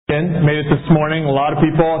Made it this morning. A lot of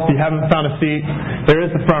people, if you haven't found a seat, there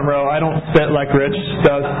is the front row. I don't sit like Rich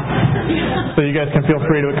does, so you guys can feel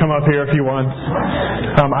free to come up here if you want.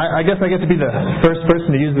 I guess I get to be the first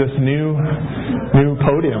person to use this new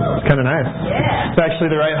podium. It's kind of nice. It's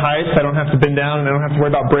actually the right height. I don't have to bend down, and I don't have to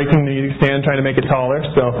worry about breaking the music stand trying to make it taller.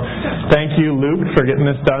 So thank you, Luke, for getting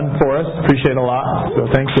this done for us. Appreciate it a lot. So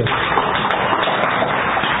thank you.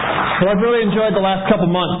 Well, I've really enjoyed the last couple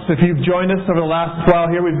months. If you've joined us over the last while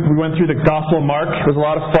here, we went through the Gospel of Mark. It was a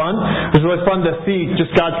lot of fun. It was really fun to see just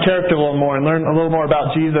God's character a little more and learn a little more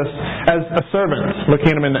about Jesus as a servant, looking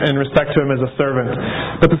at Him in respect to Him as a servant.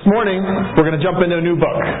 But this morning, we're going to jump into a new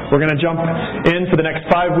book. We're going to jump in for the next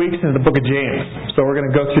 5 weeks into the book of James. So we're going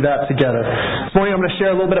to go through that together. This morning, I'm going to share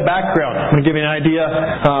a little bit of background. I'm going to give you an idea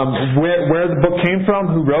where the book came from,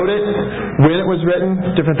 who wrote it, when it was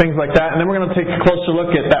written, different things like that. And then we're going to take a closer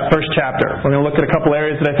look at that first chapter. We're going to look at a couple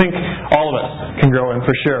areas that I think all of us can grow in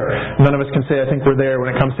for sure. None of us can say I think we're there when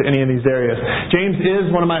it comes to any of these areas. James is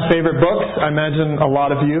one of my favorite books. I imagine a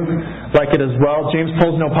lot of you like it as well. James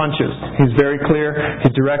pulls no punches. He's very clear.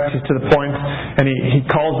 He's direct. He's to the point. And he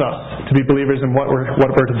calls us to be believers and what we're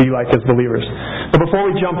to be like as believers. But before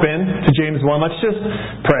we jump in to James 1, let's just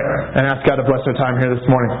pray and ask God to bless our time here this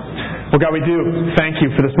morning. Well, God, we do thank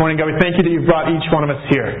you for this morning. God, we thank you that you've brought each one of us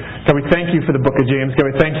here. God, we thank you for the book of James. God,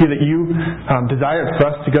 we thank you that you desired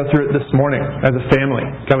for us to go through it this morning as a family.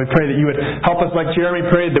 God, we pray that you would help us like Jeremy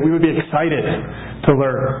prayed, that we would be excited to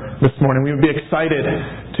learn this morning. We would be excited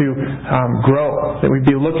to grow, that we'd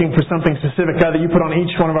be looking for something specific, God, that you put on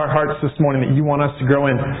each one of our hearts this morning, that you want us to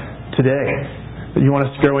grow in today, that you want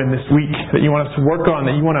us to grow in this week, that you want us to work on,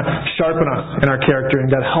 that you want to sharpen us in our character.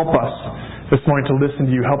 And God, help us this morning to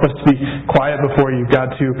listen to you. Help us to be quiet before you,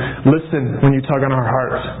 God, to listen when you tug on our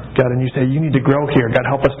hearts, God, and you say, you need to grow here. God,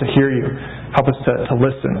 help us to hear you. Help us to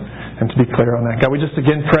listen and to be clear on that. God, we just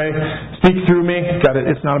again pray, speak through me. God,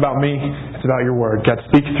 it's not about me. It's about your word. God,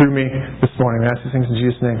 speak through me this morning. I ask these things in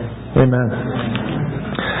Jesus' name. Amen.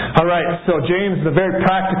 All right, so James is a very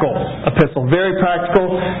practical epistle, very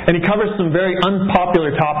practical, and he covers some very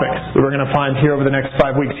unpopular topics that we're going to find here over the next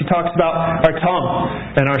 5 weeks. He talks about our tongue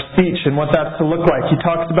and our speech and what that's to look like. He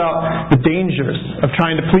talks about the dangers of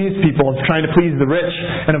trying to please people, of trying to please the rich,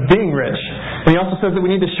 and of being rich. And he also says that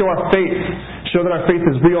we need to show our faith, show that our faith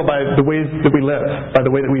is real by the ways that we live, by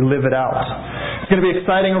the way that we live it out. It's going to be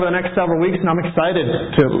exciting over the next several weeks, and I'm excited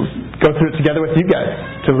to go through it together with you guys,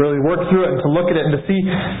 to really work through it and to look at it and to see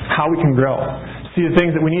how we can grow. See the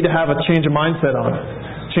things that we need to have a change of mindset on.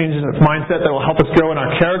 Change of mindset that will help us grow in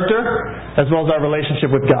our character as well as our relationship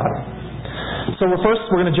with God. So we're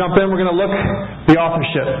going to jump in. We're going to look at the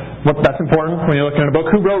authorship. That's important when you're looking at a book.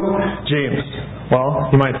 Who wrote James?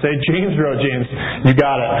 Well, you might say James wrote James. You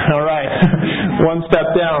got it. All right. One step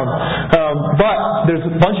down. But there's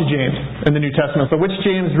a bunch of James in the New Testament. So which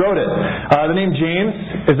James wrote it? The name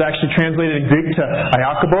James is actually translated in Greek to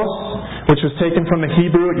Iakobos, which was taken from the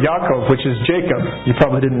Hebrew Yaakov, which is Jacob. You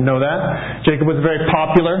probably didn't know that. Jacob was a very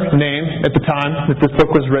popular name at the time that this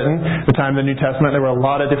book was written, the time of the New Testament. There were a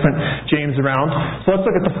lot of different James around. So let's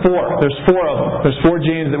look at the four. There's four of them. There's four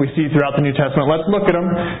James that we see throughout the New Testament. Let's look at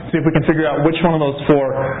them, see if we can figure out which one of those four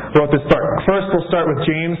wrote this book. First, we'll start with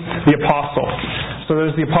James the Apostle. So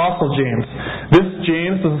there's the Apostle James. This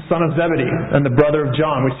James was the son of Zebedee and the brother of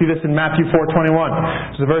John. We see this in Matthew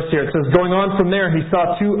 4:21. There's a verse here. It says, going on from there, he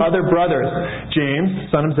saw two other brothers, James,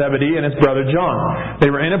 son of Zebedee, and his brother John. They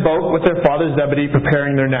were in a boat with their father Zebedee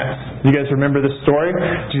preparing their nets. You guys remember this story?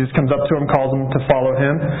 Jesus comes up to him, calls him to follow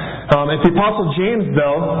him. If the Apostle James,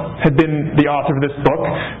 though, had been the author of this book,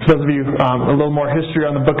 for those of you a little more history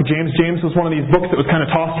on the book of James, James was one of these books that was kind of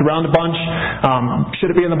tossed around a bunch.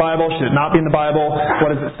 Should it be in the Bible? Should it not be in the Bible?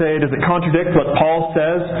 What does it say? Does it contradict what Paul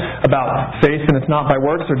says about faith and it's not by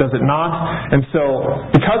works, or does it not? And so,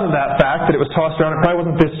 because of that fact that it was tossed around, it probably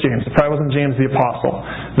wasn't this James. It probably wasn't James the Apostle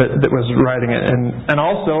that was writing it. And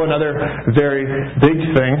also, another very big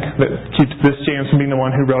thing that keeps this James from being the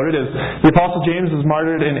one who wrote it is the Apostle James was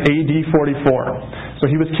martyred in AD 44. So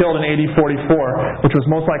he was killed in AD 44, which was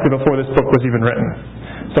most likely before this book was even written.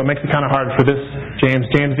 So it makes it kind of hard for this James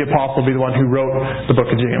the Apostle, to be the one who wrote the book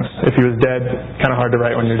of James. If he was dead, kind of hard to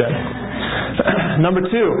write when you're dead. Number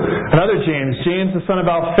two, another James the son of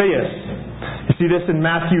Alphaeus. You see this in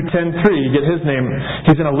Matthew 10:3. You get his name.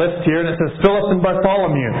 He's in a list here, and it says Philip and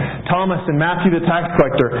Bartholomew, Thomas and Matthew the tax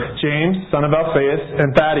collector, James, son of Alphaeus,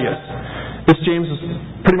 and Thaddeus. This James was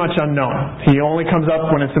pretty much unknown. He only comes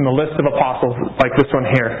up when it's in the list of apostles, like this one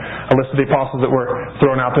here, a list of the apostles that were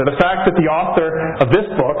thrown out there. The fact that the author of this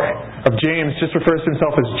book, of James, just refers to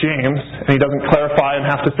himself as James, and he doesn't clarify and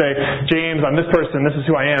have to say, James, I'm this person, this is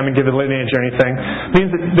who I am, and give a lineage or anything, means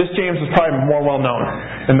that this James was probably more well known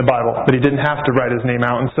in the Bible, that he didn't have to write his name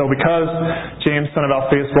out. And so because James, son of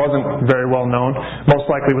Alphaeus, wasn't very well known, most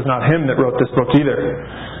likely was not him that wrote this book either.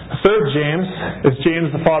 The third James is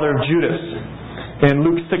James, the father of Judas. In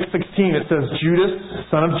Luke 6:16 it says, Judas,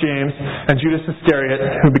 son of James, and Judas Iscariot,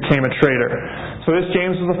 who became a traitor. So this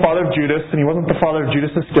James was the father of Judas, and he wasn't the father of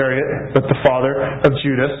Judas Iscariot, but the father of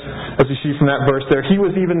Judas, as you see from that verse there. He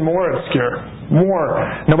was even more obscure.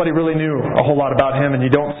 Nobody really knew a whole lot about him, and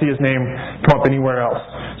you don't see his name come up anywhere else.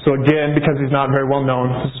 So again, because he's not very well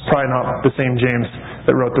known, this is probably not the same James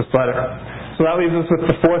that wrote this letter. So that leaves us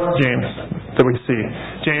with the fourth James that we see.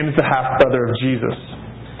 James, the half-brother of Jesus.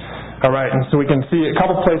 Alright, and so we can see a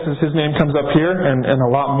couple places his name comes up here, and a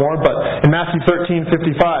lot more, but in Matthew 13:55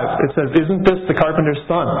 it says, Isn't this the carpenter's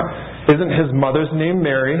son? Isn't his mother's name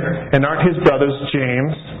Mary? And aren't his brothers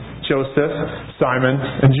James, Joseph, Simon,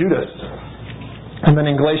 and Judas? And then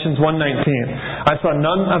in Galatians 1:19, I saw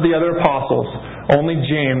none of the other apostles, only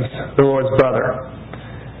James, the Lord's brother.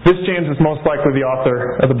 This James is most likely the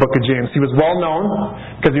author of the book of James. He was well known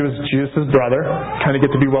because he was Jesus' brother. Kind of get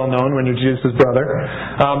to be well known when you're Jesus' brother.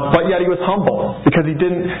 But yet he was humble because he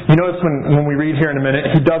didn't... You notice when we read here in a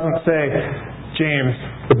minute, he doesn't say James,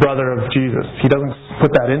 the brother of Jesus. He doesn't put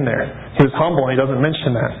that in there. He was humble and he doesn't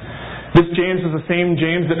mention that. This James is the same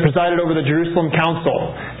James that presided over the Jerusalem Council.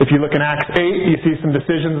 If you look in Acts 8, you see some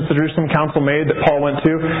decisions that the Jerusalem Council made that Paul went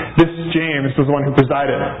to. This James was the one who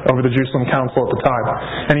presided over the Jerusalem Council at the time.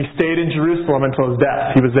 And he stayed in Jerusalem until his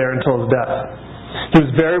death. He was there until his death. He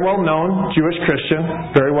was very well known, Jewish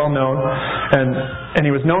Christian, very well known, and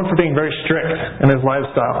he was known for being very strict in his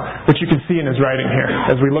lifestyle, which you can see in his writing here.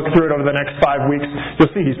 As we look through it over the next 5 weeks,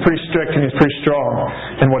 you'll see he's pretty strict and he's pretty strong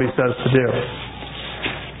in what he says to do.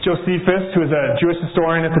 Josephus, who was a Jewish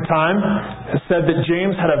historian at the time, said that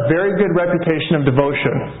James had a very good reputation of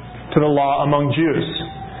devotion to the law among Jews.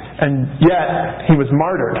 And yet, he was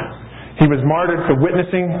martyred. He was martyred for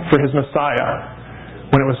witnessing for his Messiah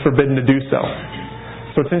when it was forbidden to do so.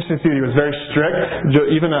 So it's interesting to see that he was very strict.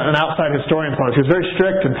 Even an outside historian thought he was very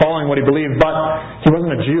strict in following what he believed, but he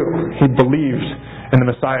wasn't a Jew. He believed in the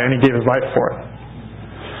Messiah and he gave his life for it.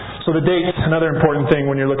 So the date, another important thing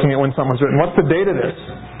when you're looking at when someone's written. What's the date of this?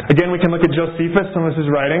 Again, we can look at Josephus, some of his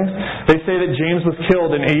writings. They say that James was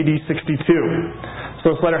killed in AD 62.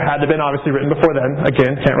 So this letter had to have been obviously written before then.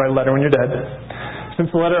 Again, can't write a letter when you're dead. Since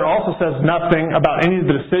the letter also says nothing about any of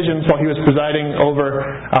the decisions while he was presiding over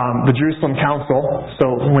the Jerusalem Council.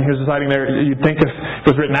 So when he was presiding there, you'd think if it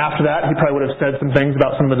was written after that, he probably would have said some things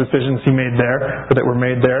about some of the decisions he made there, or that were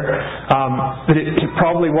made there. But it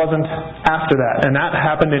probably wasn't after that. And that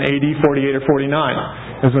happened in AD 48 or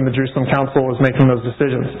 49, is when the Jerusalem Council was making those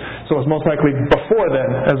decisions. So it was most likely before then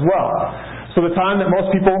as well. So the time that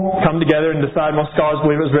most people come together and decide, most scholars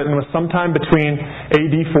believe it was written, was sometime between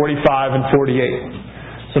AD 45 and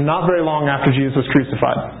 48. So not very long after Jesus was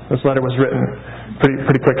crucified. This letter was written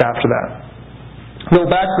pretty quick after that. A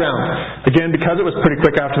little background. Again, because it was pretty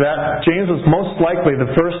quick after that, James was most likely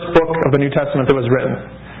the first book of the New Testament that was written.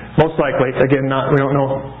 Most likely, again, we don't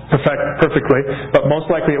know perfectly, but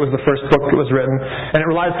most likely it was the first book that was written. And it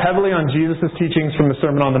relies heavily on Jesus' teachings from the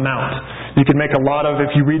Sermon on the Mount. You can make a lot of,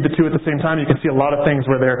 if you read the two at the same time, you can see a lot of things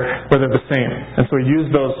where they're the same. And so he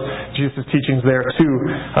used those Jesus' teachings there to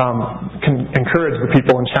encourage the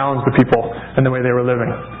people and challenge the people in the way they were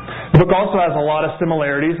living. The book also has a lot of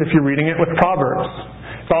similarities if you're reading it with Proverbs.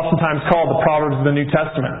 It's oftentimes called the Proverbs of the New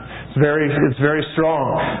Testament. It's very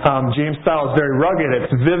strong. James' style is very rugged.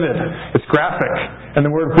 It's vivid. It's graphic. And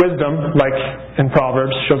the word wisdom, like in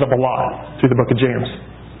Proverbs, shows up a lot through the book of James.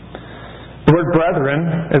 The word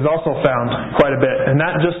brethren is also found quite a bit. And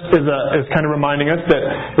that just is kind of reminding us that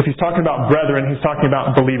if he's talking about brethren, he's talking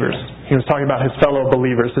about believers. He was talking about his fellow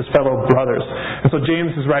believers, his fellow brothers. And so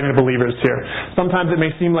James is writing to believers here. Sometimes it may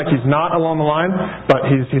seem like he's not along the line, but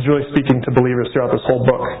he's really speaking to believers throughout this whole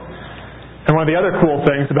book. And one of the other cool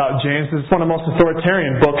things about James is it's one of the most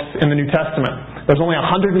authoritarian books in the New Testament. There's only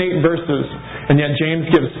 108 verses, and yet James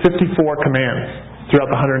gives 54 commands throughout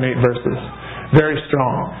the 108 verses. Very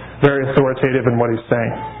strong, very authoritative in what he's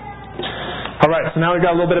saying. Alright, so now we've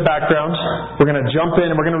got a little bit of background. We're going to jump in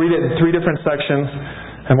and we're going to read it in 3 different sections.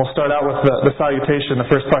 And we'll start out with the salutation, the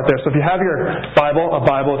first part there. So if you have your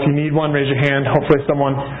Bible, if you need one, raise your hand. Hopefully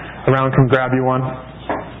someone around can grab you one.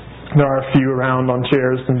 There are a few around on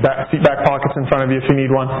chairs and back pockets in front of you if you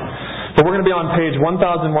need one. But we're going to be on page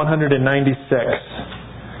 1196.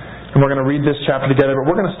 and we're going to read this chapter together, but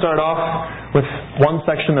we're going to start off with one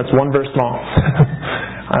section that's one verse long.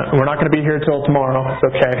 We're not going to be here till tomorrow. It's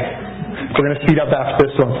okay. We're going to speed up after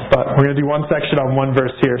this one, but we're going to do one section on one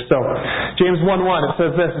verse here. So, James 1:1, it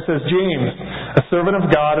says this. It says, James, a servant of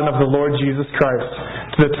God and of the Lord Jesus Christ,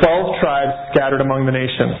 to the 12 tribes scattered among the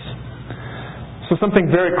nations. So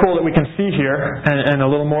something very cool that we can see here, and a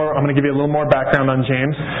little more, I'm going to give you a little more background on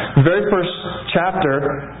James. The very first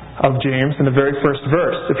chapter of James, in the very first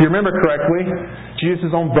verse, if you remember correctly,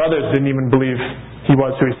 Jesus' own brothers didn't even believe he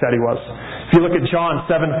was who he said he was. If you look at John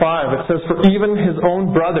 7:5, it says, for even his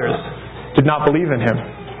own brothers did not believe in him.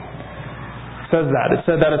 It says that. It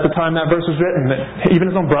said that at the time that verse was written, that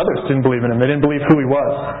even his own brothers didn't believe in him. They didn't believe who he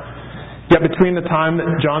was. Yet between the time that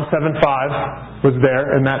John 7:5 was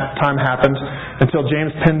there and that time happened until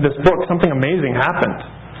James penned this book, something amazing happened.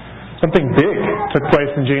 Something big took place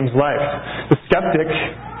in James' life. The skeptic,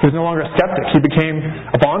 he was no longer a skeptic. He became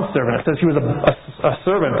a bondservant. It says he was a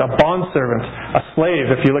servant, a bondservant, a slave,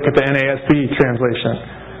 if you look at the NASB translation.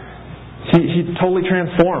 He totally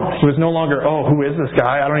transformed. He was no longer, oh, who is this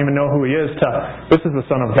guy? I don't even know who he is, to, this is the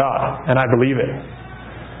Son of God, and I believe it.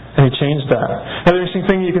 And he changed that. Another interesting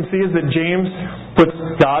thing you can see is that James puts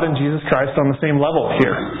God and Jesus Christ on the same level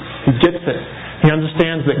here. He gets it. He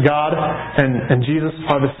understands that God and Jesus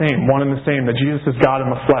are the same, one and the same, that Jesus is God in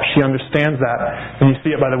the flesh. He understands that. And you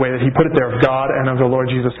see it by the way that he put it there, of God and of the Lord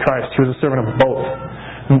Jesus Christ. He was a servant of both.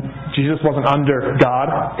 Jesus wasn't under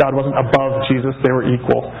God. God wasn't above Jesus. They were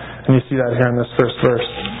equal. And you see that here in this first verse.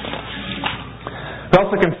 We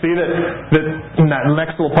also can see that in that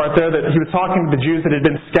next little part there, that he was talking to the Jews that had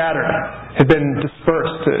been scattered, had been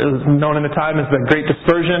dispersed. It was known in the time as the Great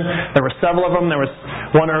Dispersion. There were several of them. There was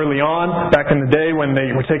one early on, back in the day when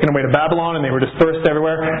they were taken away to Babylon and they were dispersed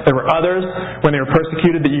everywhere. There were others when they were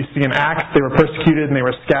persecuted that you see in Acts. They were persecuted and they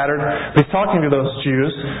were scattered. But he's talking to those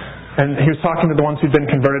Jews, and he was talking to the ones who'd been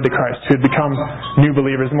converted to Christ, who had become new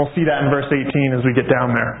believers. And we'll see that in verse 18 as we get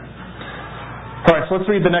down there. Alright, so let's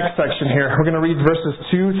read the next section here. We're going to read verses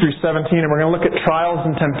 2 through 17, and we're going to look at trials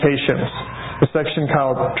and temptations. The section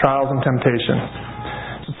called Trials and Temptations.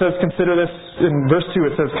 So it says, consider this, in verse 2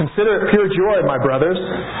 it says, consider it pure joy, my brothers,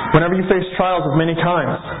 whenever you face trials of many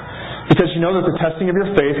kinds, because you know that the testing of your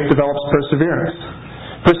faith develops perseverance.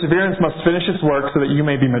 Perseverance must finish its work so that you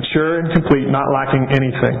may be mature and complete, not lacking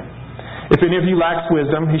anything. If any of you lacks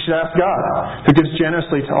wisdom, he should ask God, who gives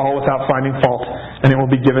generously to all without finding fault, and it will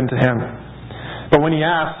be given to him. But when he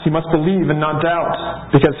asks, he must believe and not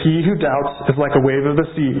doubt, because he who doubts is like a wave of the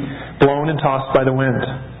sea, blown and tossed by the wind.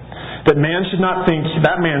 That man should not think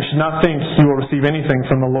he will receive anything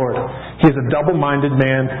from the Lord. He is a double-minded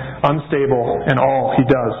man, unstable in all he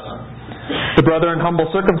does. The brother in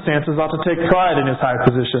humble circumstances ought to take pride in his high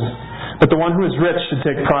position, but the one who is rich should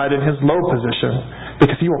take pride in his low position,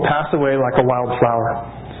 because he will pass away like a wild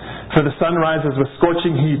flower. For the sun rises with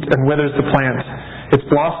scorching heat and withers the plant. Its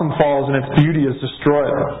blossom falls and its beauty is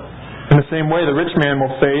destroyed. In the same way, the rich man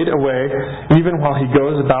will fade away even while he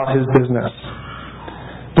goes about his business.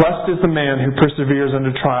 Blessed is the man who perseveres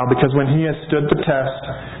under trial, because when he has stood the test,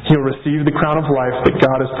 he will receive the crown of life that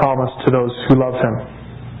God has promised to those who love him.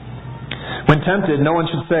 When tempted, no one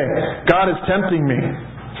should say, God is tempting me.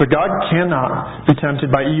 For God cannot be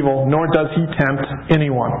tempted by evil, nor does he tempt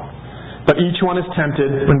anyone. But each one is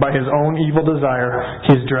tempted when by his own evil desire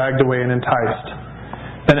he is dragged away and enticed.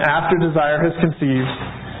 Then after desire has conceived,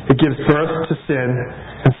 it gives birth to sin,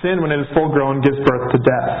 and sin, when it is full grown, gives birth to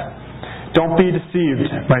death. Don't be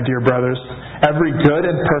deceived, my dear brothers. Every good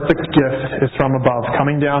and perfect gift is from above,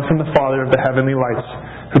 coming down from the Father of the heavenly lights,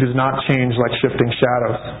 who does not change like shifting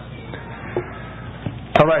shadows.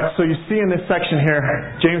 Alright, so you see in this section here,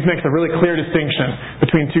 James makes a really clear distinction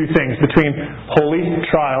between two things, between holy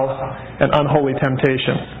trials and unholy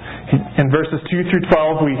temptations. In verses 2 through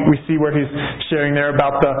 12, we see where he's sharing there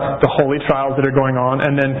about the holy trials that are going on,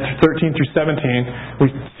 and then 13 through 17, we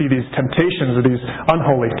see these temptations, or these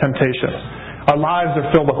unholy temptations. Our lives are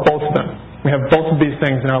filled with both of them. We have both of these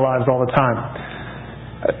things in our lives all the time.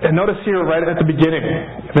 And notice here right at the beginning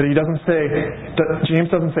that James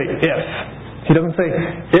doesn't say if. He doesn't say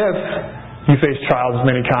if you face trials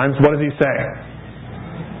many times. What does he say?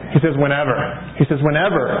 He says whenever. He says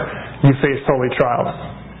whenever you face holy trials.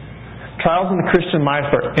 Trials in the Christian life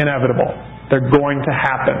are inevitable. They're going to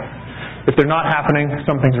happen. If they're not happening,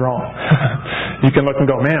 something's wrong. You can look and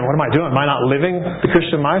go, man, what am I doing? Am I not living the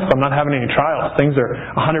Christian life? I'm not having any trials. Things are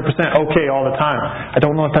 100% okay all the time. I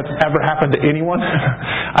don't know if that's ever happened to anyone.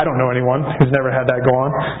 I don't know anyone who's never had that go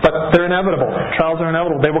on. But they're inevitable. Trials are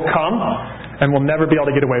inevitable. They will come, and we'll never be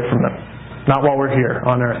able to get away from them. Not while we're here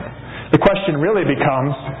on earth. The question really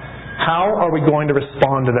becomes, how are we going to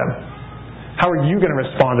respond to them? How are you going to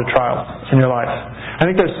respond to trials in your life? I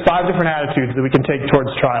think there's 5 different attitudes that we can take towards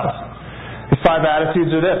trials. These 5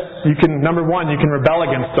 attitudes are this. Number 1, you can rebel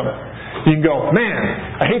against them. You can go, man,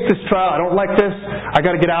 I hate this trial. I don't like this. I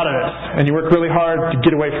got to get out of this. And you work really hard to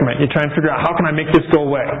get away from it. You try and figure out, how can I make this go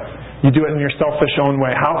away? You do it in your selfish own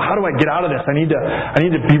way. How do I get out of this? I need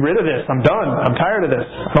to be rid of this. I'm done. I'm tired of this.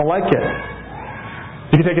 I don't like it.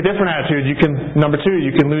 You can take a different attitude. Number 2,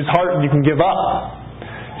 you can lose heart and you can give up.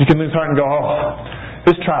 You can lose heart and go,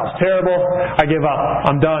 this trial's terrible. I give up.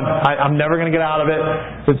 I'm done. I'm never going to get out of it.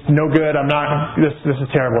 It's no good. This is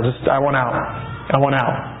terrible. I want out. I want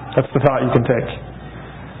out. That's the thought you can take.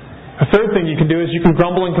 The third thing you can do is you can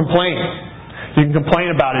grumble and complain. You can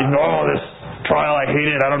complain about it. You can go, this trial, I hate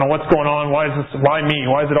it. I don't know what's going on. Why me?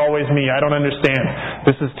 Why is it always me? I don't understand.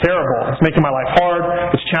 This is terrible. It's making my life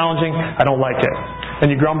hard. It's challenging. I don't like it. And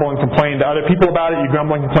you grumble and complain to other people about it. You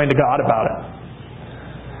grumble and complain to God about it.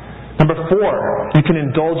 Number 4, you can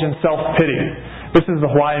indulge in self-pity. This is the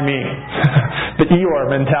why me. The Eeyore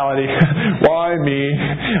mentality. Why me?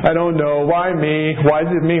 I don't know. Why me? Why is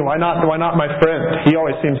it me? Why not my friend? He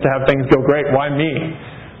always seems to have things go great. Why me?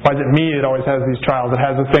 Why is it me that always has these trials, that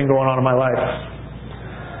has this thing going on in my life?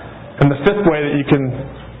 And the 5th way that you can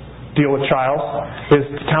deal with trials is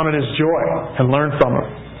to count it as joy and learn from them.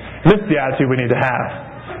 And this is the attitude we need to have.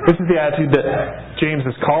 This is the attitude that James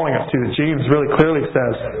is calling us to, that James really clearly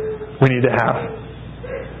says we need to have.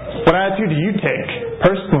 What attitude do you take,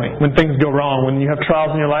 personally, when things go wrong, when you have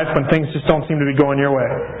trials in your life, when things just don't seem to be going your way?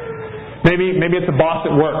 Maybe it's a boss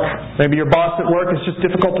at work. Maybe your boss at work is just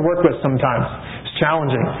difficult to work with sometimes. It's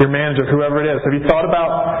challenging. Your manager, whoever it is. Have you thought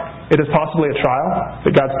about it as possibly a trial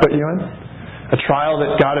that God's put you in? A trial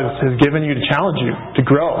that God has given you to challenge you, to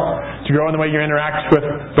grow in the way you interact with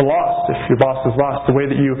the lost, if your boss is lost, the way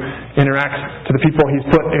that you interact to the people He's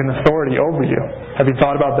put in authority over you. Have you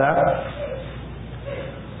thought about that?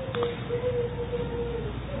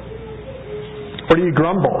 Or do you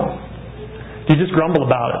grumble? Do you just grumble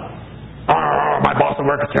about it? Oh, my boss at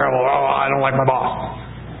work is terrible. Oh, I don't like my boss.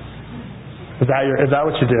 Is that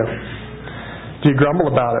what you do? Do you grumble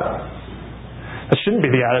about it? That shouldn't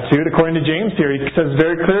be the attitude. According to James here, he says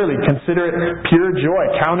very clearly, consider it pure joy.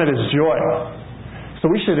 Count it as joy.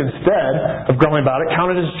 So we should, instead of grumbling about it,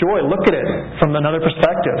 count it as joy. Look at it from another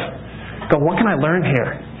perspective. Go, what can I learn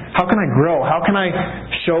here? How can I grow? How can I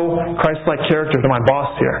show Christ-like character to my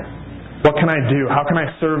boss here? What can I do? How can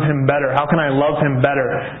I serve him better? How can I love him better?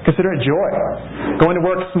 Consider it joy. Going to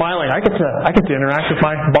work smiling. I get to interact with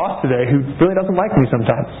my boss today who really doesn't like me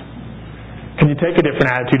sometimes. Can you take a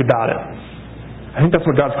different attitude about it? I think that's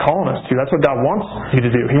what God's calling us to. That's what God wants you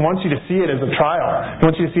to do. He wants you to see it as a trial. He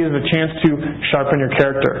wants you to see it as a chance to sharpen your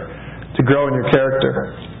character, to grow in your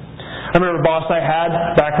character. I remember a boss I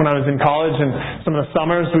had back when I was in college, and some of the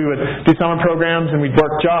summers we would do summer programs and we'd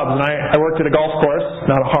work jobs. And I worked at a golf course,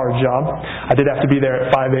 not a hard job. I did have to be there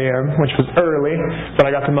at 5 a.m., which was early, but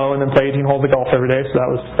I got to mow and then play 18 holes of golf every day, so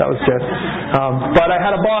that was good. But I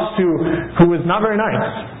had a boss who was not very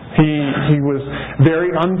nice. He was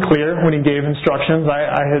very unclear when he gave instructions.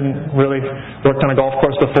 I hadn't really worked on a golf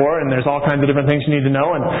course before, and there's all kinds of different things you need to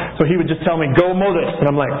know. And so he would just tell me, go mow this.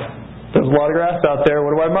 And I'm like, there's a lot of grass out there.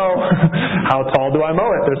 What do I mow? How tall do I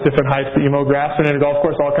mow it? There's different heights that you mow grass in a golf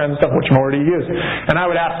course, all kinds of stuff. Which mower do you use? And I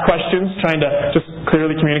would ask questions, trying to just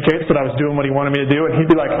clearly communicate so that I was doing what he wanted me to do. And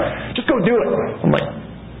he'd be like, just go do it. I'm like,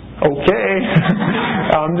 okay,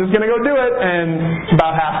 I'm just going to go do it. And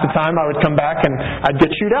about half the time I would come back and I'd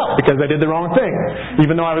get chewed out because I did the wrong thing,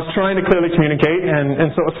 even though I was trying to clearly communicate,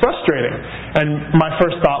 and so it was frustrating. And my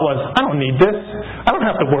first thought was, I don't need this. I don't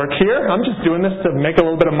have to work here. I'm just doing this to make a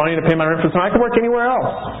little bit of money to pay my rent for some. I can work anywhere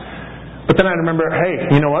else. But then I remember,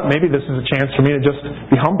 hey, you know what? Maybe this is a chance for me to just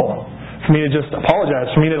be humble, for me to just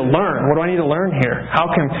apologize, for me to learn. What do I need to learn here? How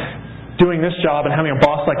can doing this job and having a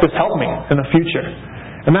boss like this help me in the future?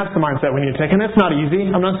 And that's the mindset we need to take. And it's not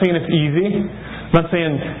easy. I'm not saying it's easy. I'm not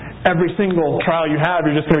saying every single trial you have,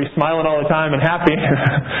 you're just going to be smiling all the time and happy.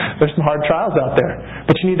 There's some hard trials out there.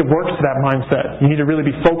 But you need to work to that mindset. You need to really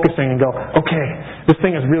be focusing and go, okay, this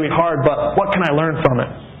thing is really hard, but what can I learn from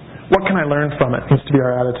it? What can I learn from it? Needs to be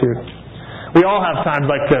our attitude. We all have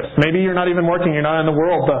times like this. Maybe you're not even working. You're not in the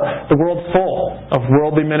world. The world's full of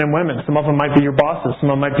worldly men and women. Some of them might be your bosses.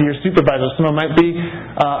 Some of them might be your supervisors. Some of them might be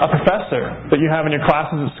a professor that you have in your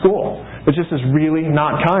classes at school. It just is really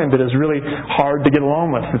not kind. It is really hard to get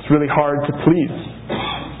along with. It's really hard to please.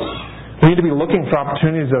 We need to be looking for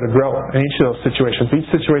opportunities though to grow in each of those situations.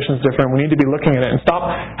 Each situation is different. We need to be looking at it and stop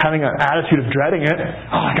having an attitude of dreading it.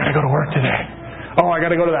 Oh, I got to go to work today. Oh, I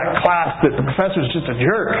got to go to that class that the professor is just a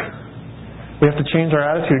jerk. We have to change our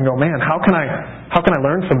attitude and go, man, how can I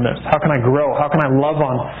learn from this? How can I grow? How can I love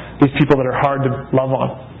on these people that are hard to love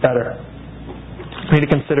on better? We need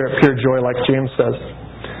to consider it pure joy, like James says.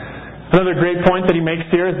 Another great point that he makes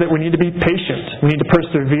here is that we need to be patient. We need to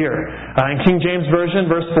persevere. In King James Version,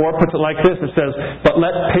 verse 4 puts it like this. It says, "But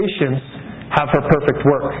let patience have her perfect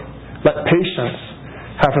work." Let patience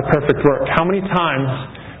have her perfect work. How many times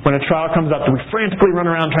when a trial comes up do we frantically run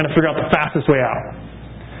around trying to figure out the fastest way out?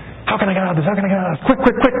 How can I get out of this? How can I get out of this? Quick,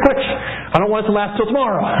 quick, quick, quick. I don't want it to last till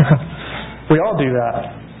tomorrow. We all do that.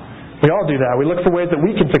 We all do that. We look for ways that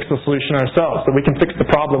we can fix the solution ourselves, that we can fix the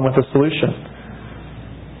problem with the solution.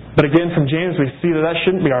 But again, from James, we see that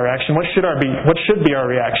shouldn't be our reaction. What should be our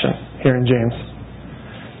reaction here in James?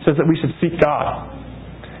 It says that we should seek God.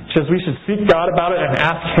 It says we should seek God about it and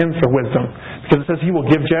ask Him for wisdom. Because it says He will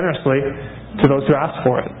give generously to those who ask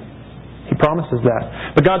for it. He promises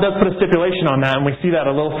that. But God does put a stipulation on that, and we see that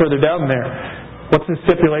a little further down there. What's the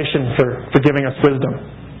stipulation for giving us wisdom?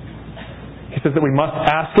 He says that we must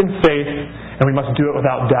ask in faith, and we must do it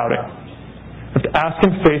without doubting. We have to ask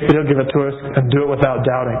in faith that He'll give it to us and do it without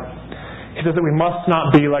doubting. He says that we must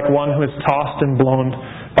not be like one who is tossed and blown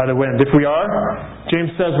by the wind. If we are,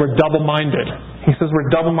 James says we're double-minded. He says we're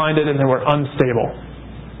double-minded and that we're unstable.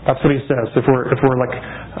 That's what he says, if we're like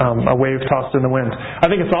a wave tossed in the wind. I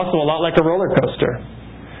think it's also a lot like a roller coaster.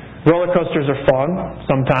 Roller coasters are fun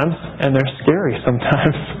sometimes, and they're scary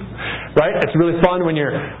sometimes. Right? It's really fun when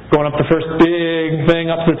you're going up the first big thing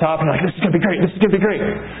up to the top and you're like, this is going to be great, this is going to be great.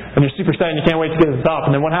 And you're super excited and you can't wait to get to the top.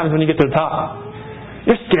 And then what happens when you get to the top?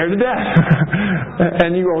 You're scared to death.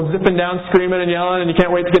 And you go zipping down, screaming and yelling, and you can't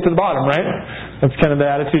wait to get to the bottom, right? That's kind of the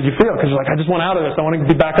attitude you feel, because you're like, I just want out of this. I want to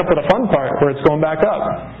be back up for the fun part where it's going back up.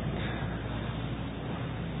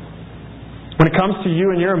 When it comes to you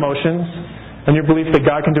and your emotions and your belief that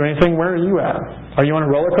God can do anything, where are you at? Are you on a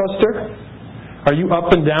roller coaster? Are you up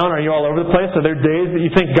and down? Are you all over the place? Are there days that you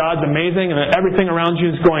think God's amazing and that everything around you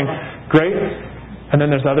is going great? And then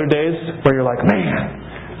there's other days where you're like, man,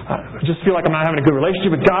 I just feel like I'm not having a good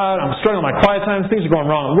relationship with God. I'm struggling with my quiet times. Things are going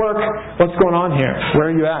wrong at work. What's going on here? Where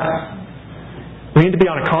are you at? We need to be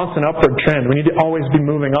on a constant upward trend. We need to always be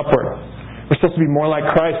moving upward. We're supposed to be more like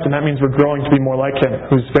Christ, and that means we're growing to be more like Him,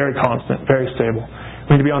 who's very constant, very stable.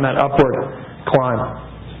 We need to be on that upward climb.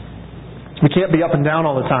 We can't be up and down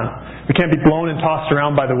all the time. We can't be blown and tossed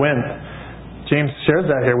around by the wind. James shares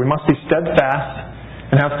that here. We must be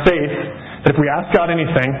steadfast and have faith that if we ask God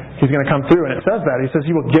anything, He's going to come through. And it says that. He says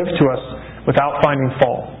He will give to us without finding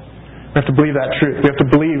fault. We have to believe that truth. We have to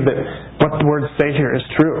believe that what the words say here is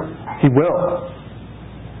true. He will.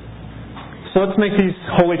 So let's make these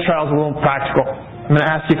holy trials a little practical. I'm going to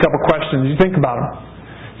ask you a couple questions. You think about them.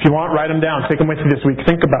 If you want, write them down. Take them with you this week.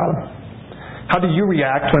 Think about them. How do you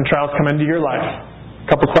react when trials come into your life? A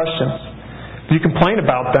couple questions. Do you complain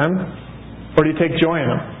about them, or do you take joy in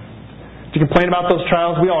them? Do you complain about those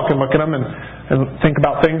trials? We all can look at them and think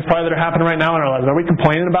about things probably that are happening right now in our lives. Are we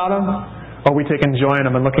complaining about them, or are we taking joy in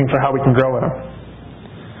them and looking for how we can grow in them?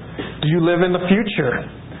 Do you live in the future,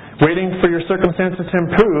 waiting for your circumstances to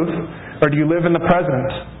improve, or do you live in the present,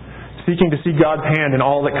 seeking to see God's hand in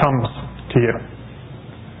all that comes to you?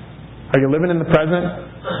 Are you living in the present,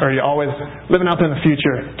 or are you always living out there in the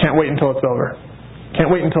future? Can't wait until it's over.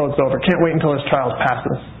 Can't wait until it's over. Can't wait until this trial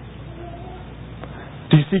passes.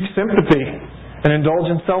 Do you seek sympathy and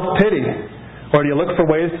indulge in self-pity? Or do you look for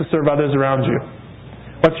ways to serve others around you?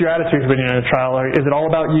 What's your attitude when you're in a trial? Is it all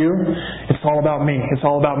about you? It's all about me. It's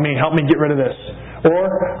all about me. Help me get rid of this.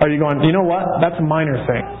 Or are you going, you know what? That's a minor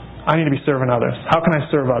thing. I need to be serving others. How can I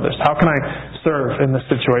serve others? How can I serve in this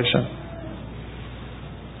situation?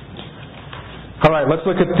 All right, let's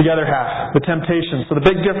look at the other half, the temptations. So the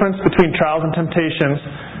big difference between trials and temptations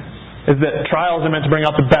is that trials are meant to bring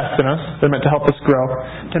out the best in us. They're meant to help us grow.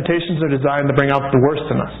 Temptations are designed to bring out the worst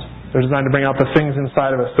in us. They're designed to bring out the things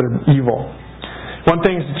inside of us that are evil. One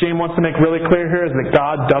thing James wants to make really clear here is that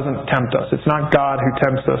God doesn't tempt us. It's not God who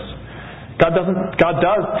tempts us. God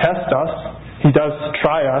does test us. He does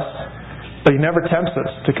try us, but He never tempts us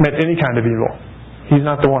to commit any kind of evil. He's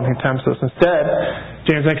not the one who tempts us. Instead,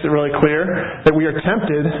 James makes it really clear that we are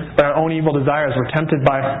tempted by our own evil desires. We're tempted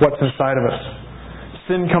by what's inside of us.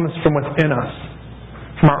 Sin comes from within us,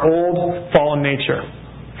 from our old fallen nature,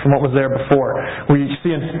 from what was there before. We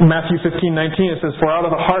see in Matthew 15:19, it says, "For out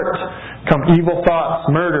of the heart come evil thoughts,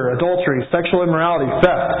 murder, adultery, sexual immorality,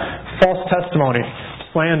 theft, false testimony,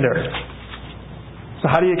 slander." So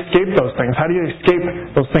how do you escape those things? How do you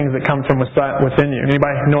escape those things that come from within you?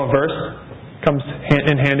 Anybody know a verse? Comes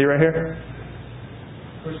in handy right here.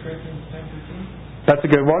 1 Corinthians 10:15. That's a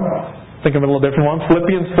good one. Think of a little different one.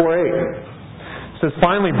 Philippians 4:8 says,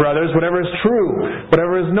 finally, brothers, whatever is true,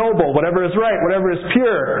 whatever is noble, whatever is right, whatever is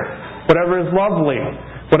pure, whatever is lovely,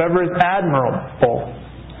 whatever is admirable,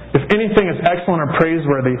 if anything is excellent or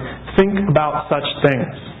praiseworthy, think about such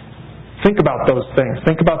things. Think about those things.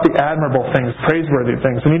 Think about the admirable things, praiseworthy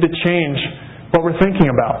things. We need to change what we're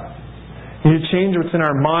thinking about. We need to change what's in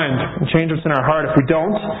our mind and change what's in our heart. If we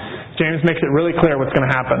don't, James makes it really clear what's going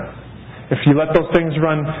to happen. If you let those things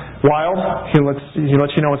run wild, he lets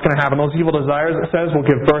you know what's going to happen. Those evil desires, it says, will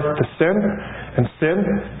give birth to sin, and sin,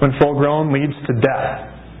 when full grown, leads to death.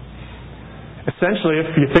 Essentially,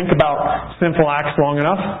 if you think about sinful acts long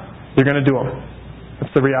enough, you're going to do them.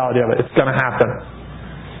 That's the reality of it. It's going to happen.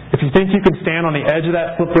 If you think you can stand on the edge of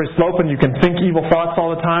that slippery slope and you can think evil thoughts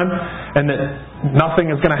all the time and that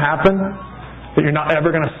nothing is going to happen, that you're not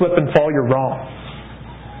ever going to slip and fall, you're wrong.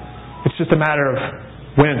 It's just a matter of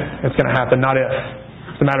when it's going to happen, not if.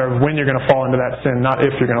 It's a matter of when you're going to fall into that sin, not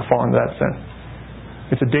if you're going to fall into that sin.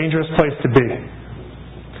 It's a dangerous place to be.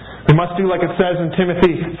 We must do like it says in 2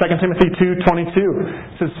 Timothy 2:22.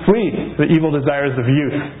 It says, flee the evil desires of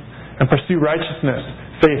youth and pursue righteousness,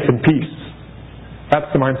 faith, and peace. That's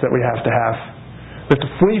the mindset we have to have. We have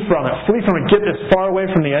to flee from it. Flee from it. Get as far away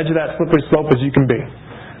from the edge of that slippery slope as you can be.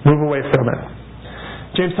 Move away from it.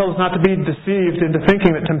 James tells us not to be deceived into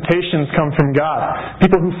thinking that temptations come from God.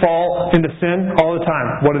 People who fall into sin all the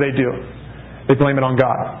time, what do? They blame it on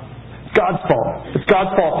God. It's God's fault. It's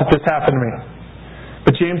God's fault that this happened to me.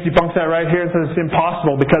 But James debunks that right here and says it's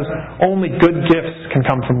impossible because only good gifts can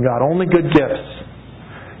come from God. Only good gifts.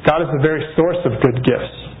 God is the very source of good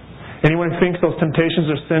gifts. Anyone who thinks those temptations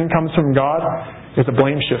or sin comes from God is a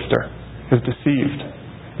blame shifter, is deceived.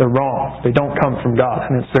 They're wrong. They don't come from God.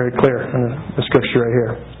 And it's very clear in the scripture right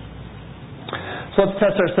here. So let's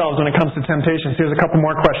test ourselves when it comes to temptations. Here's a couple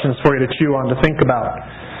more questions for you to chew on, to think about.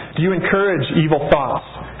 Do you encourage evil thoughts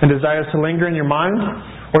and desires to linger in your mind?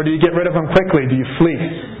 Or do you get rid of them quickly? Do you flee?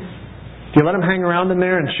 Do you let them hang around in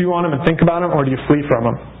there and chew on them and think about them? Or do you flee from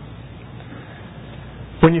them?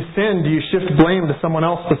 When you sin, do you shift blame to someone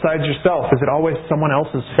else besides yourself? Is it always someone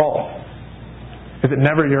else's fault? Is it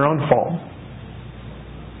never your own fault?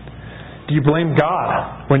 Do you blame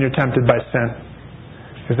God when you're tempted by sin?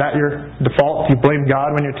 Is that your default? Do you blame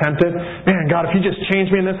God when you're tempted? Man, God, if you just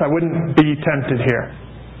changed me in this, I wouldn't be tempted here.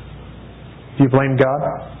 Do you blame God?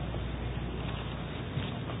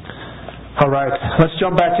 Alright, let's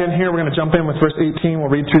jump back in here. We're going to jump in with verse 18.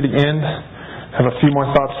 We'll read through the end. I have a few more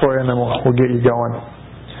thoughts for you and then we'll get you going.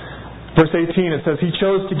 Verse 18, it says, He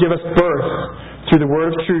chose to give us birth through the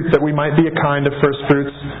word of truth that we might be a kind of first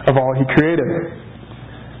fruits of all He created.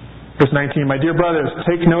 Verse 19, My dear brothers,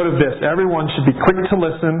 take note of this. Everyone should be quick to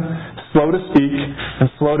listen, slow to speak,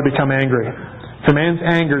 and slow to become angry. For man's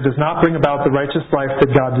anger does not bring about the righteous life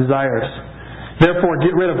that God desires. Therefore,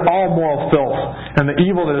 get rid of all moral filth and the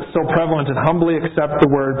evil that is so prevalent, and humbly accept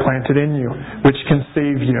the word planted in you, which can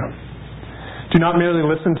save you. Do not merely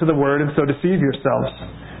listen to the word and so deceive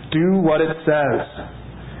yourselves. Do what it says.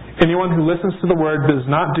 Anyone who listens to the word but does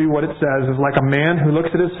not do what it says is like a man who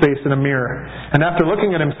looks at his face in a mirror, and after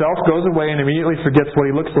looking at himself goes away and immediately forgets what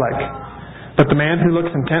he looks like. But the man who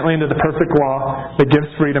looks intently into the perfect law that gives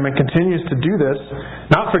freedom and continues to do this,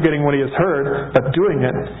 not forgetting what he has heard, but doing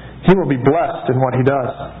it, he will be blessed in what he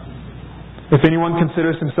does. If anyone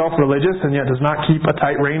considers himself religious and yet does not keep a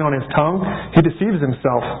tight rein on his tongue, he deceives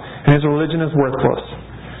himself, and his religion is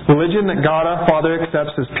worthless. Religion that God our Father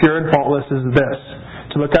accepts as pure and faultless is this: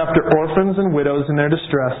 to look after orphans and widows in their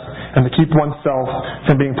distress, and to keep oneself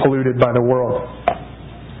from being polluted by the world.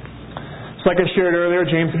 So like I shared earlier,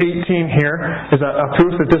 James 18 here is a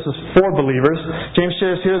proof that this is for believers. James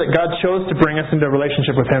shares here that God chose to bring us into a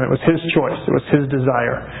relationship with Him. It was His choice. It was His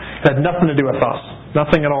desire. It had nothing to do with us.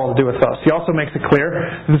 Nothing at all to do with us. He also makes it clear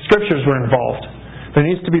that the Scriptures were involved. There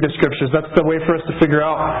needs to be the Scriptures. That's the way for us to figure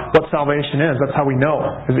out what salvation is. That's how we know,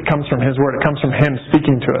 is it comes from His Word. It comes from Him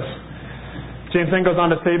speaking to us. James then goes on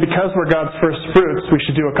to say, because we're God's first fruits, we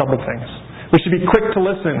should do a couple things. We should be quick to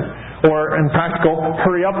listen, or in practical,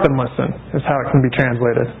 hurry up and listen, is how it can be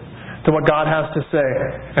translated, to what God has to say,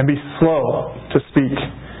 and be slow to speak.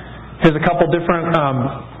 Here's a couple different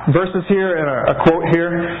verses here, and a quote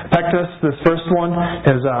here. Epictetus, this first one,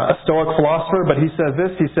 is a Stoic philosopher, but he says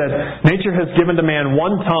this. He said, nature has given to man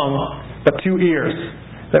one tongue, but 2 ears.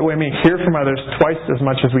 That way we may hear from others twice as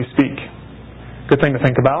much as we speak. Good thing to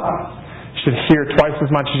think about. You should hear twice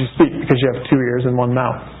as much as you speak, because you have 2 ears and 1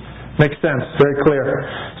 mouth. Makes sense. Very clear.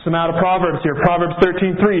 Some out of Proverbs here. Proverbs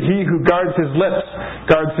 13:3. He who guards his lips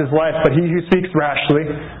guards his life, but he who speaks rashly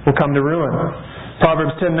will come to ruin.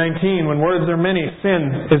 Proverbs 10:19. When words are many,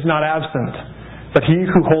 sin is not absent, but he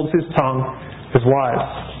who holds his tongue is wise.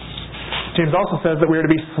 James also says that we are to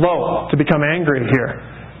be slow to become angry here,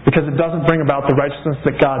 because it doesn't bring about the righteousness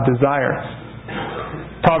that God desires.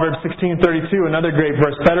 Proverbs 16:32, another great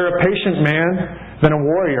verse. Better a patient man than a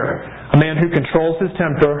warrior, a man who controls his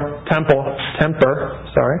temper,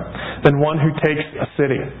 than one who takes a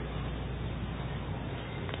city.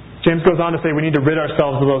 James goes on to say we need to rid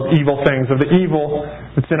ourselves of those evil things, of the evil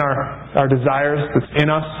that's in our desires, that's in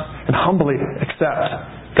us, and humbly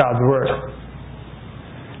accept God's Word.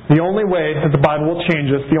 The only way that the Bible will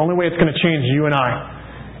change us, the only way it's going to change you and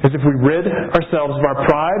I, is if we rid ourselves of our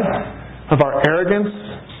pride, of our arrogance,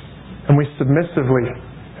 and we are submissive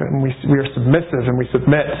and we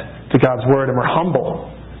submit to God's Word, and we're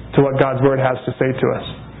humble to what God's Word has to say to us.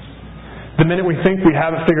 The minute we think we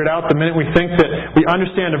have it figured out, the minute we think that we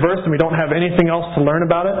understand a verse and we don't have anything else to learn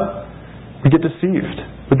about it, we get deceived.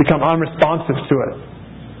 We become unresponsive to it.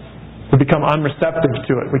 We become unreceptive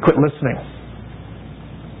to it. We quit listening.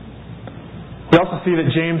 We also see that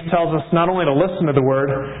James tells us not only to listen to the Word,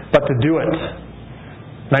 but to do it.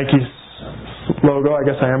 Nike's logo, I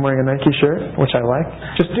guess I am wearing a Nike shirt, which I like.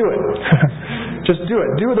 Just do it. Just do it.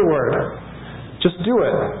 Do the Word. Just do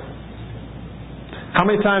it. How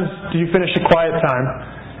many times do you finish a quiet time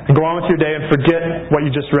and go on with your day and forget what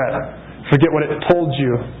you just read? Forget what it told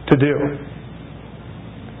you to do?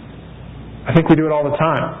 I think we do it all the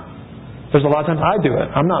time. There's a lot of times I do it.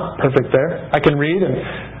 I'm not perfect there. I can read, and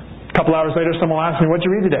a couple hours later someone will ask me, what'd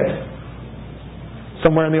you read today?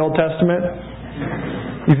 Somewhere in the Old Testament?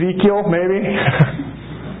 Ezekiel, maybe?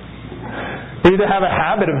 We need to have a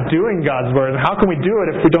habit of doing God's Word. And how can we do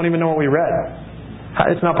it if we don't even know what we read?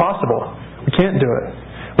 It's not possible. We can't do it.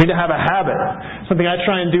 We need to have a habit. Something I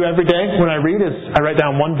try and do every day when I read is I write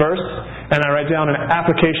down one verse and I write down an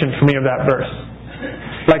application for me of that verse.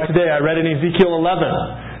 Like today, I read in Ezekiel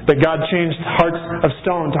 11 that God changed hearts of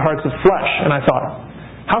stone to hearts of flesh. And I thought,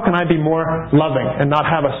 how can I be more loving and not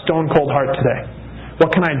have a stone-cold heart today? What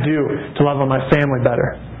can I do to love on my family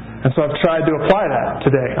better? And so I've tried to apply that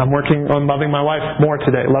today. I'm working on loving my wife more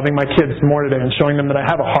today, loving my kids more today, and showing them that I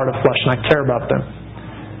have a heart of flesh and I care about them.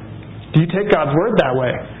 Do you take God's Word that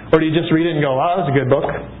way? Or do you just read it and go, wow, that was a good book.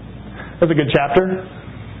 That was a good chapter.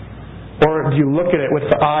 Or do you look at it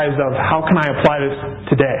with the eyes of, how can I apply this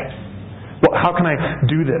today? How can I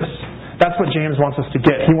do this? That's what James wants us to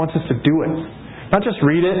get. He wants us to do it. Not just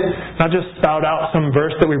read it, not just spout out some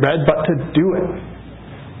verse that we read, but to do it.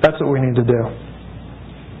 That's what we need to do.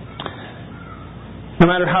 No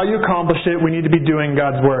matter how you accomplish it, we need to be doing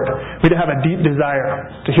God's Word. We need to have a deep desire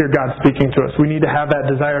to hear God speaking to us. We need to have that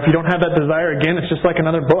desire. If you don't have that desire, again, it's just like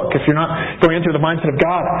another book. If you're not going into the mindset of,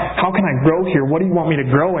 God, how can I grow here? What do you want me to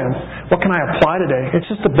grow in? What can I apply today? It's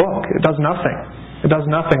just a book. It does nothing. It does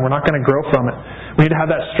nothing. We're not going to grow from it. We need to have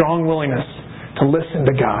that strong willingness to listen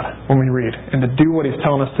to God when we read and to do what He's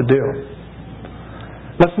telling us to do.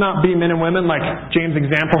 Let's not be men and women like James'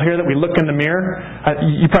 example here, that we look in the mirror.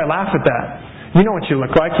 You probably laugh at that. You know what you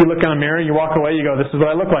look like. You look in a mirror, you walk away, you go, this is what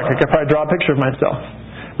I look like. I could probably draw a picture of myself.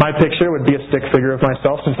 My picture would be a stick figure of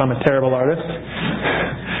myself, since I'm a terrible artist.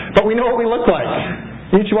 But we know what we look like.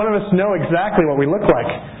 Each one of us know exactly what we look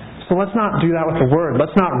like. So let's not do that with the Word.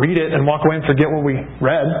 Let's not read it and walk away and forget what we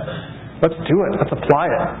read. Let's do it. Let's apply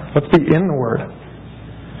it. Let's be in the Word.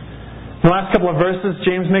 In the last couple of verses,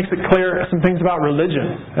 James makes it clear some things about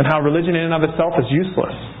religion and how religion in and of itself is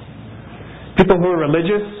useless. People who are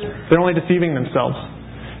religious, they're only deceiving themselves.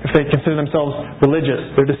 If they consider themselves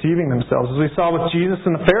religious, they're deceiving themselves. As we saw with Jesus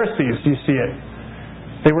and the Pharisees, you see it.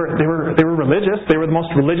 They were religious. They were the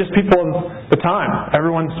most religious people of the time.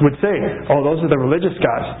 Everyone would say, oh, those are the religious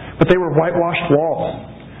guys. But they were whitewashed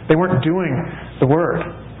walls. They weren't doing the Word.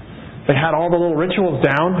 They had all the little rituals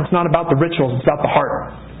down. It's not about the rituals, it's about the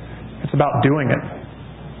heart. It's about doing it.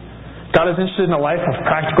 God is interested in a life of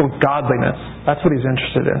practical godliness. That's what He's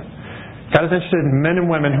interested in. God is interested in men and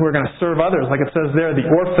women who are going to serve others, like it says there, the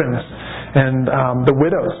orphans and the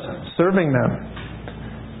widows, serving them.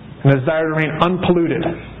 And a desire to remain unpolluted.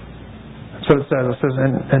 That's what it says. It says,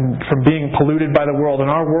 and from being polluted by the world. And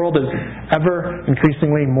our world is ever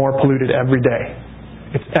increasingly more polluted every day.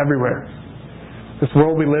 It's everywhere. This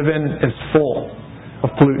world we live in is full of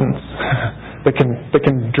pollutants that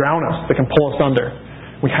can drown us, that can pull us under.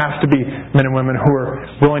 We have to be men and women who are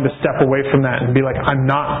willing to step away from that and be like, I'm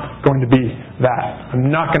not going to be that.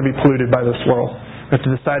 I'm not going to be polluted by this world. We have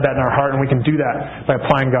to decide that in our heart, and we can do that by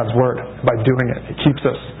applying God's Word, by doing it. It keeps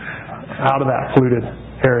us out of that polluted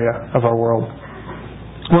area of our world.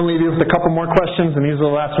 I'm going to leave you with a couple more questions, and these are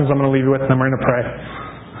the last ones I'm going to leave you with, and then we're going to pray.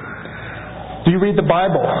 Do you read the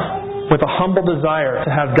Bible with a humble desire to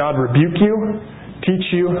have God rebuke you,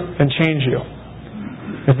 teach you, and change you?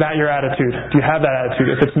 Is that your attitude? Do you have that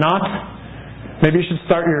attitude? If it's not, Maybe you should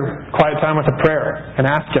start your quiet time with a prayer and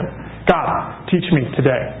ask Him, God, teach me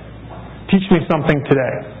today. Teach me something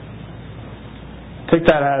today. Take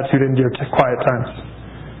that attitude into your quiet times.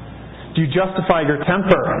 Do you justify your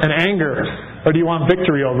temper and anger, or do you want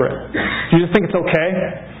victory over it? Do you just think it's okay?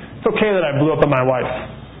 It's okay that I blew up at my wife.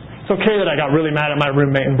 It's okay that I got really mad at my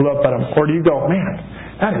roommate and blew up at him. Or do you go, man,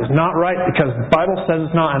 that is not right because the Bible says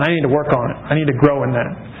it's not and I need to work on it. I need to grow in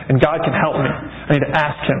that. And God can help me. I need to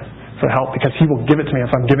ask Him for help because He will give it to me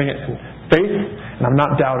if I'm giving it in faith and I'm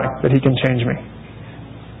not doubting that He can change me.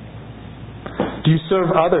 Do you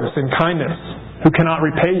serve others in kindness who cannot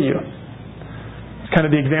repay you? It's kind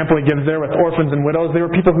of the example He gives there with orphans and widows. They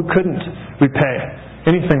were people who couldn't repay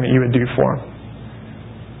anything that you would do for them.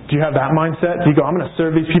 Do you have that mindset? Do you go, I'm going to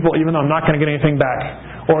serve these people even though I'm not going to get anything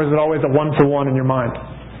back? Or is it always a one-for-one in your mind?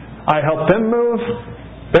 I help them move,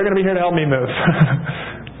 they're going to be here to help me move.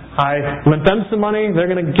 I lent them some money,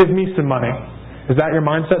 they're going to give me some money. Is that your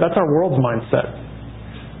mindset? That's our world's mindset.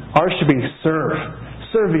 Ours should be serve.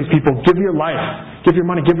 Serve these people. Give your life. Give your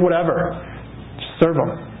money. Give whatever. Just serve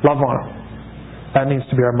them. Love on them. That needs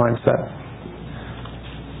to be our mindset.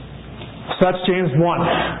 So that's James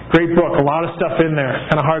 1. Great book. A lot of stuff in there.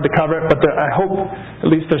 Kind of hard to cover it, but I hope at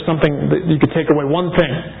least there's something that you could take away. One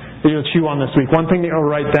thing that you'll chew on this week. One thing that you'll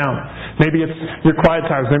write down. Maybe it's your quiet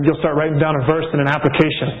times. Maybe you'll start writing down a verse and an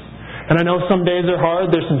application. And I know some days are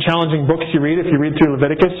hard. There's some challenging books you read. If you read through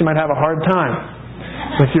Leviticus, you might have a hard time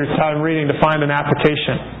with your time reading to find an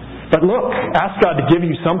application. But look, ask God to give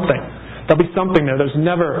you something. There'll be something there. There's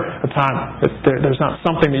never a time that there's not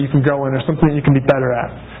something that you can grow in or something that you can be better at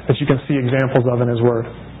that you can see examples of in His Word.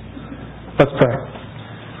 Let's pray.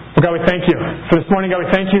 Well, God, we thank You for this morning. God,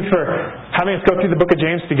 we thank You for having us go through the book of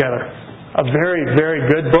James together. A very, very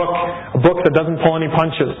good book. A book that doesn't pull any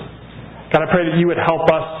punches. God, I pray that You would help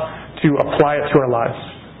us to apply it to our lives.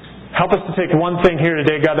 Help us to take one thing here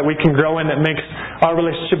today, God, that we can grow in that makes our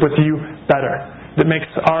relationship with You better. That makes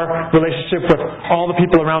our relationship with all the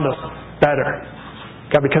people around us better.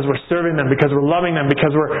 God, because we're serving them, because we're loving them,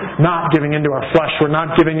 because we're not giving into our flesh, we're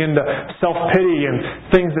not giving into self-pity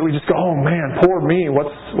and things that we just go, oh man, poor me,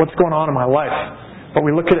 what's going on in my life? But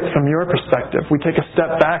we look at it from Your perspective. We take a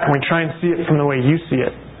step back and we try and see it from the way You see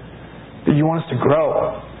it. That You want us to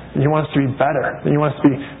grow. That You want us to be better. That You want us to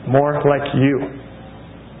be more like You.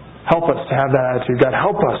 Help us to have that attitude. God,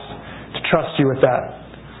 help us to trust You with that.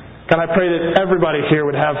 God, I pray that everybody here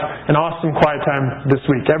would have an awesome quiet time this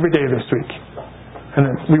week, every day this week. And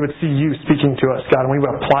that we would see You speaking to us, God, and we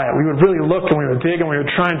would apply it. We would really look and we would dig and we would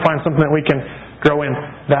try and find something that we can grow in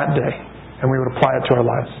that day. And we would apply it to our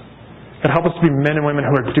lives. God, help us to be men and women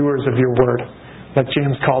who are doers of Your Word, like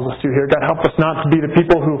James calls us to here. God, help us not to be the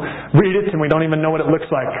people who read it and we don't even know what it looks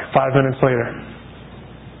like 5 minutes later.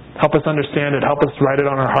 Help us understand it. Help us write it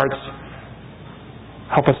on our hearts.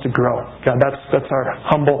 Help us to grow. God, that's our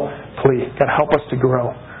humble plea. God, help us to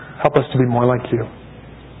grow. Help us to be more like You.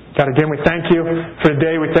 God, again, we thank You for the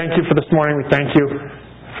day. We thank You for this morning. We thank You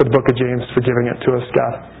for the book of James, for giving it to us,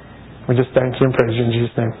 God. We just thank You and praise You in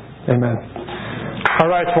Jesus' name. Amen.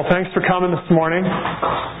 All right, well, thanks for coming this morning.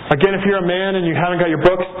 Again, if you're a man and you haven't got your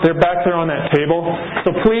books, they're back there on that table.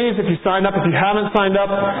 So please, if you signed up, if you haven't signed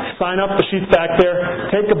up, sign up. The sheet's back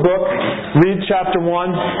there. Take a book. Read chapter 1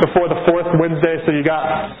 before the 4th Wednesday, so you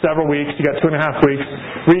got several weeks. You got 2.5 weeks.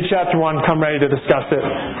 Read chapter 1. Come ready to discuss it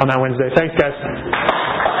on that Wednesday. Thanks, guys.